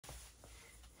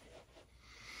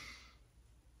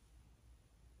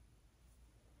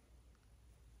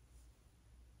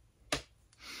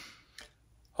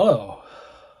Hello.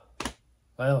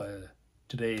 Well,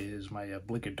 today is my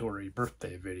obligatory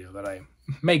birthday video that I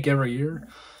make every year.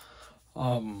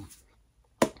 Um,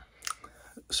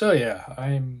 so yeah,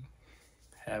 I'm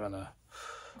having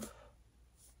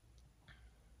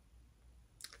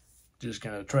just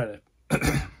gonna try to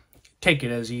take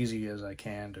it as easy as I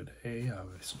can today.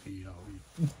 Obviously,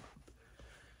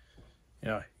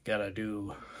 gotta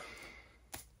do,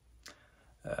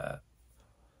 uh,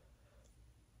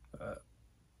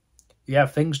 you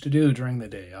have things to do during the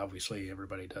day. Obviously,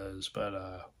 everybody does, but,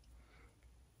 in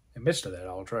the midst of that,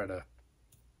 I'll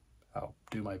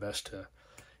do my best to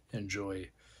enjoy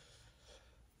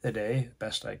the day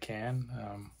best I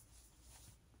can.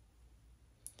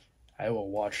 I will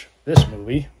watch this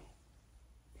movie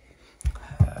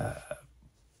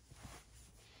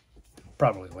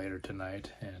probably later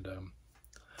tonight, and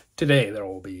today there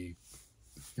will be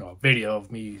a video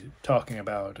of me talking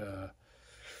about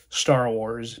Star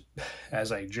Wars,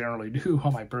 as I generally do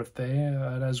on my birthday,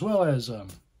 as well as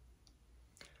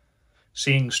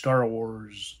seeing Star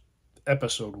Wars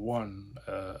Episode 1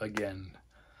 again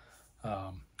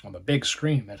on the big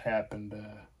screen that happened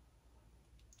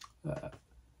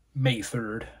May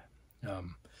 3rd.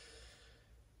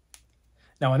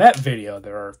 Now, in that video,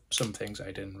 there are some things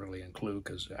I didn't really include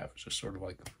because I was just sort of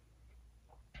like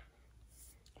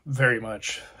very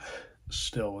much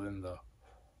still in the,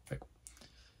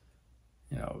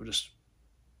 just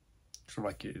sort of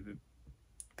like you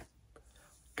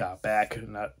got back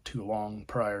not too long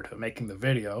prior to making the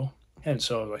video. And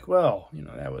so I was like, well,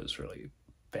 that was really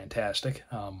fantastic.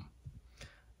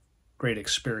 Great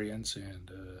experience,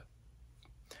 and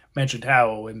mentioned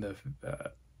how in the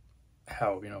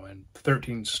in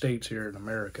 13 states here in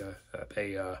America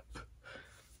they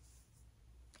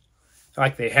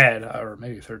like they had, or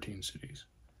maybe 13 cities.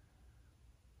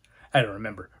 I don't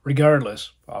remember.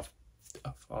 Regardless,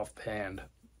 offhand,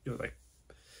 it was like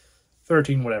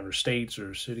 13 whatever states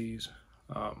or cities.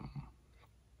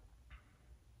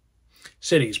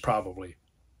 Cities probably,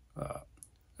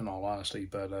 in all honesty,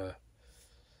 but it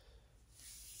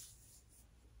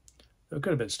could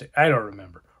have been state. I don't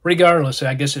remember. Regardless,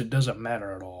 I guess it doesn't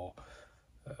matter at all.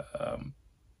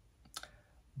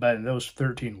 But in those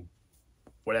 13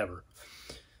 whatever,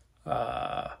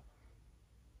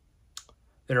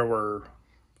 there was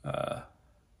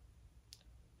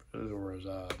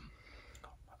a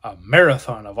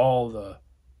marathon of all the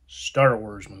Star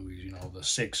Wars movies, the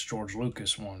 6 George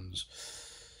Lucas ones,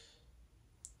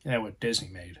 what Disney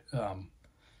made,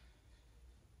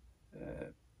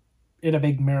 in a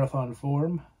big marathon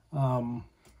form,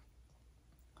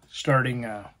 starting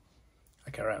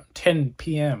like around 10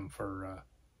 p.m. for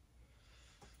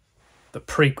the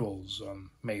prequels on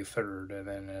May 3rd, and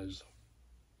then as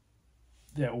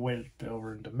that went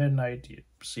over into midnight, you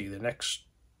see the next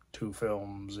 2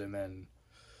 films, and then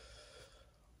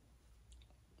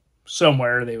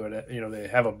somewhere they would, they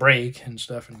have a break and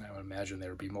stuff, and I would imagine there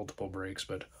would be multiple breaks,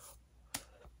 but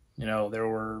there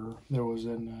was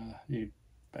in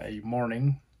a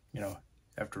morning,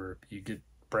 after you get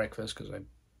breakfast, because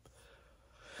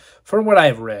from what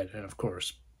I've read, and of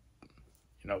course,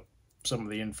 some of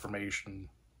the information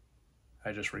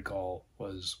I just recall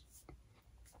was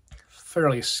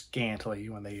fairly scantily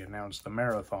when they announced the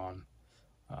marathon.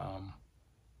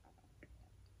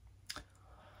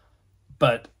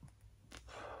 But,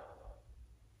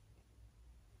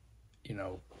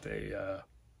 they,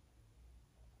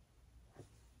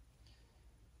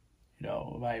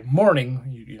 by morning,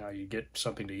 you get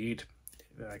something to eat.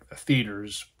 Like the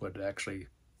theaters would actually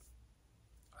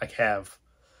have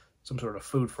some sort of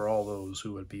food for all those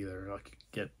who would be there. Like, you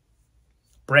get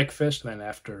breakfast, and then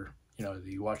after,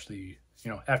 you watch the,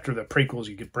 after the prequels,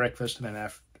 you get breakfast,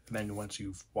 and then once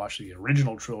you've watched the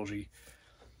original trilogy,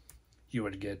 you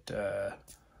would get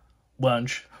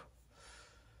lunch.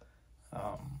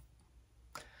 And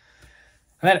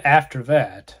then after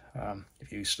that,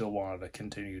 if you still wanted to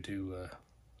continue to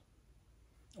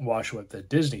watch what the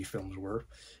Disney films were,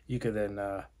 you could then,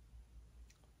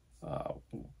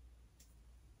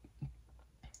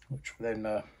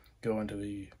 go into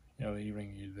the, the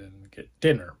evening, you then get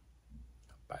dinner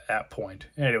by that point.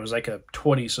 And it was like a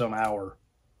 20-some hour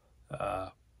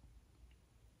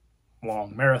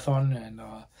long marathon, and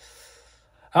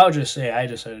I'll just say I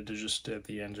decided to just, at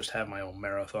the end, just have my own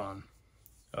marathon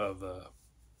of the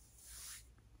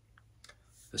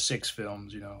 6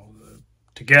 films,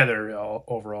 together,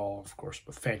 overall, of course,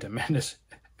 with Phantom Menace.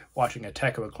 Watching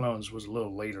Attack of the Clones was a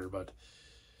little later, but,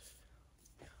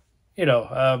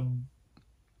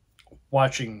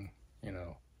 watching,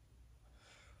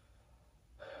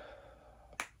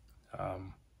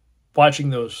 watching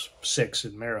those 6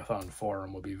 in marathon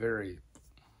form will be very,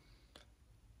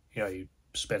 you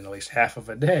spend at least half of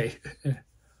a day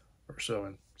or so.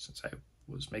 And since I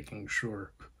was making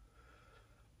sure,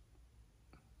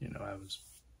 I was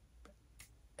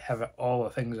having all the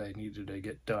things I needed to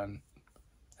get done,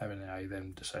 I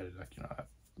then decided,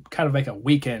 kind of make a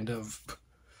weekend of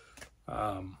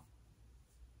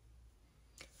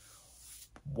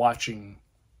watching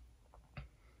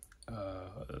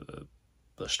the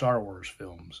Star Wars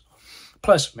films.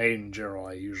 Plus, in general,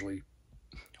 I usually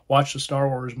watch the Star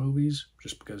Wars movies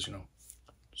just because,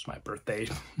 it's my birthday.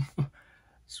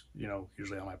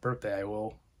 Usually on my birthday, I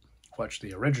will watch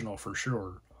the original for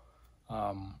sure.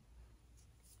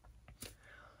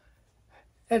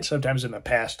 And sometimes in the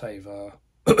past, I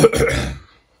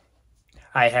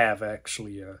have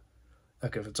actually,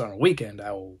 like if it's on a weekend,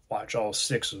 I will watch all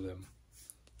 6 of them,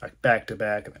 like back to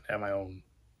back, and then have my own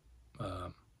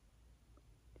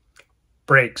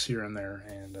breaks here and there.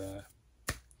 And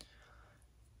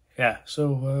yeah,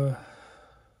 so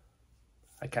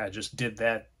I kind of just did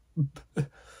that the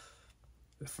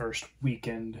first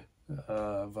weekend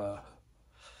of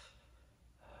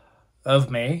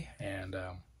May, and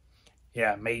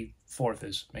yeah, May 4th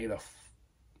is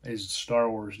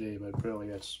Star Wars Day, but really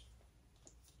it's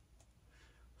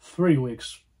 3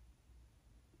 weeks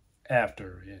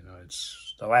after.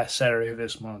 It's the last Saturday of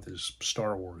this month is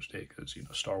Star Wars Day, because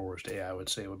Star Wars Day, I would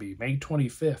say, would be May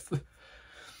 25th,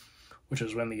 which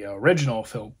is when the original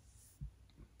film,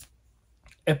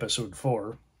 Episode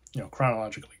 4,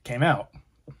 chronologically came out,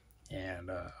 and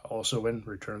also when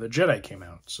Return of the Jedi came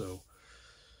out. So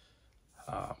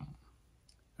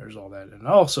there's all that. And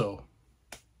also,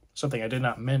 something I did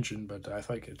not mention, but I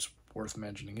think it's worth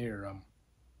mentioning here,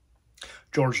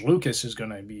 George Lucas is going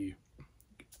to be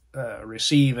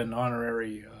receive an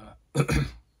honorary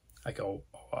like a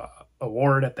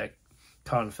award at that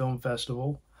Cannes Film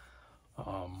Festival.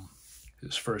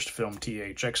 His first film,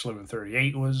 THX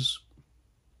 1138, was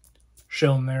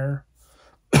shown there.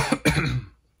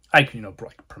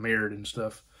 Premiered and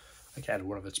stuff. Had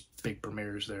one of its big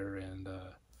premieres there, and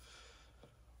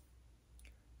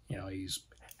he's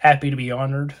happy to be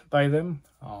honored by them.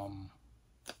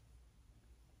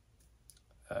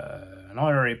 An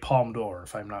honorary Palme d'Or,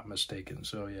 if I'm not mistaken.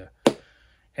 So yeah,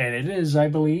 and it is, I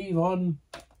believe, on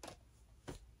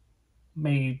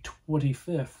May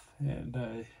 25th,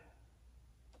 and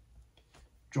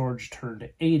George turned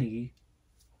 80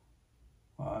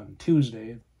 on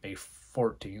Tuesday, May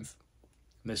 14th.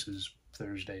 And this is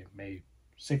Thursday, May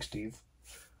 16th,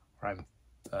 where I'm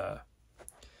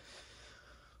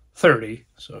 30,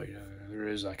 so there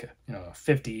is like a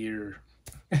 50-year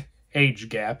age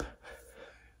gap,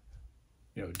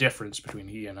 difference between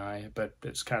he and I. But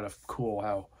it's kind of cool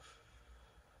how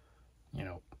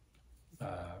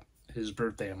his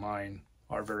birthday and mine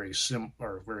are very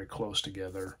close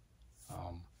together,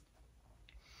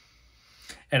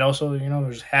 and also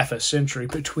there's half a century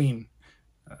between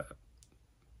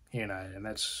he and I, and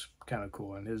that's kind of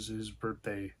cool. And his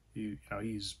birthday,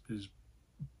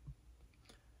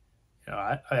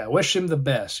 I wish him the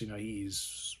best.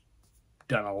 He's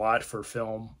done a lot for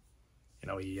film.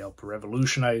 He helped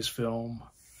revolutionize film,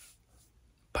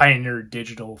 pioneered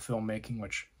digital filmmaking,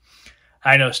 which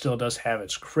I know still does have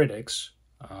its critics.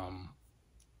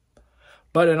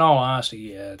 But in all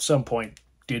honesty, at some point,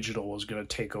 digital was going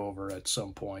to take over at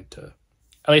some point,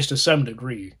 at least to some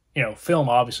degree. Film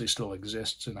obviously still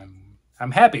exists, and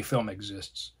I'm happy film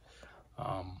exists.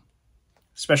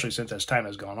 Especially since as time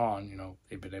has gone on,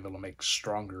 they've been able to make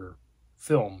stronger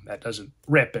film that doesn't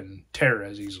rip and tear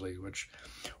as easily, which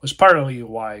was partly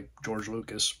why George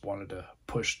Lucas wanted to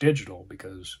push digital,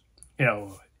 because,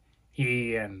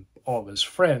 he and all of his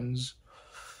friends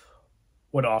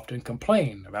would often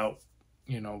complain about,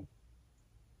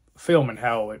 film and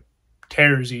how it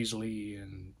tears easily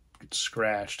and gets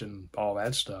scratched and all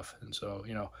that stuff. And so,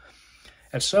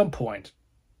 at some point,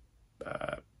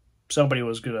 somebody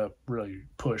was going to really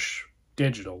push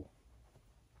digital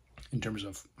in terms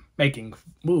of making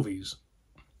movies,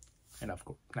 and of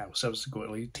course now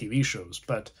subsequently TV shows.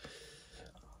 But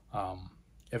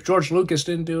if George Lucas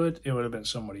didn't do it, it would have been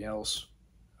somebody else.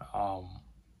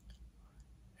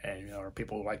 And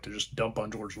people like to just dump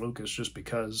on George Lucas just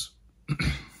because,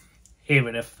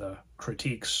 even if the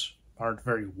critiques aren't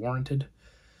very warranted.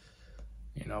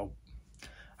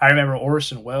 I remember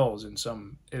Orson Welles it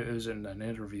was in an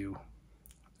interview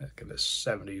like in the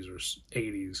 70s or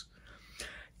 80s.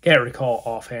 Can't recall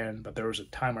offhand, but there was a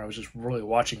time where I was just really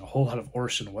watching a whole lot of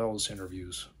Orson Welles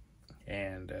interviews.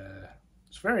 And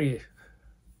it's a very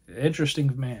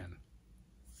interesting man.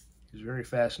 He's very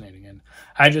fascinating. And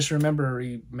I just remember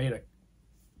he made a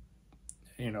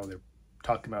they're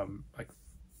talking about like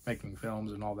making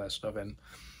films and all that stuff, and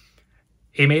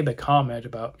he made the comment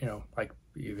about, like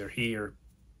either he or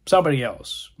somebody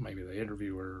else, maybe the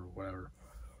interviewer or whatever,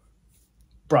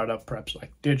 brought up perhaps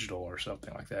like digital or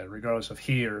something like that, regardless of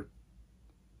he or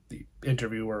the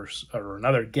interviewer or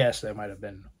another guest that might have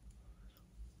been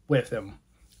with him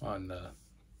on the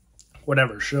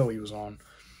whatever show he was on.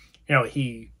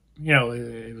 It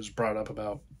was brought up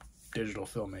about digital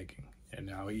filmmaking, and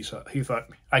now he thought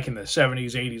like in the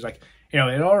 70s, 80s, like, it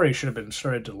already should have been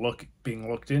started to being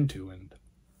looked into, and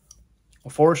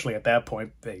unfortunately at that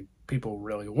point people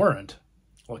really weren't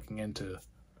looking into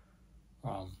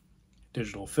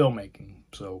digital filmmaking.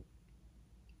 So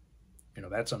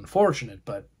that's unfortunate,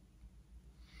 but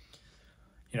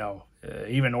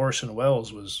even Orson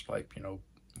Welles was like,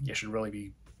 you should really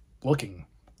be looking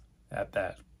at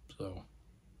that. So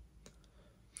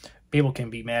people can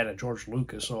be mad at George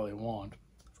Lucas all they want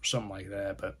for something like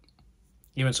that, but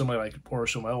even somebody like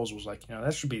Orson Welles was like,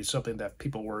 that should be something that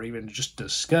people were even just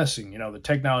discussing. The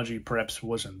technology perhaps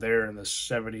wasn't there in the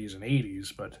 70s and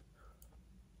 80s, but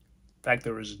the fact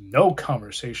there was no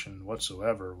conversation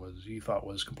whatsoever he thought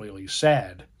was completely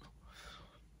sad.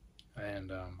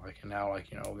 And now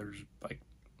there's like,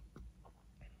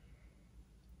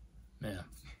 yeah.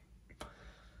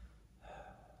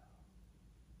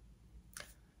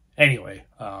 Anyway,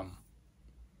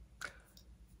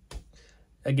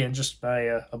 again, just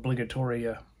my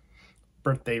obligatory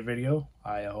birthday video.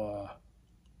 I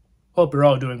hope you're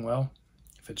all doing well.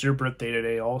 If it's your birthday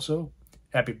today also,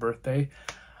 happy birthday.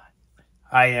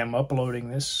 I am uploading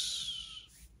this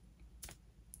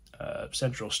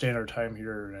Central Standard Time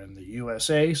here in the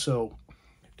USA, so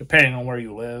depending on where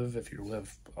you live, if you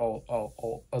live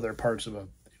all other parts of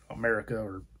America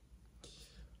or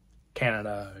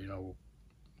Canada,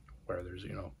 where there's,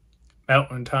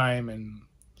 Mountain Time and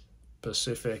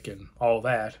Pacific and all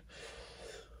that,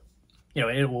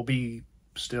 it will be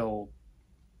still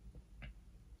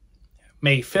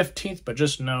May 15th, but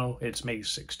just know it's May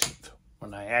 16th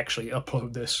when I actually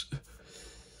upload this.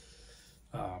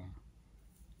 Yeah.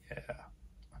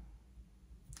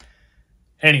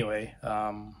 Anyway,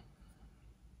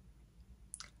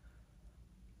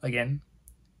 again,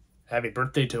 happy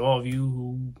birthday to all of you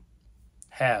who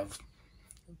have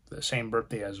the same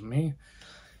birthday as me.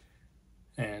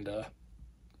 And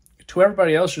to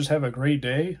everybody else, just have a great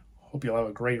day. Hope you'll have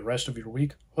a great rest of your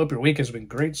week. Hope your week has been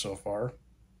great so far,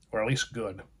 or at least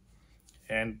good.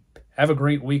 And have a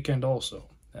great weekend also.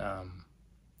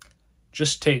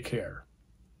 Just take care.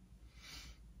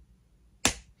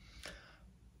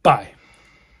 Bye.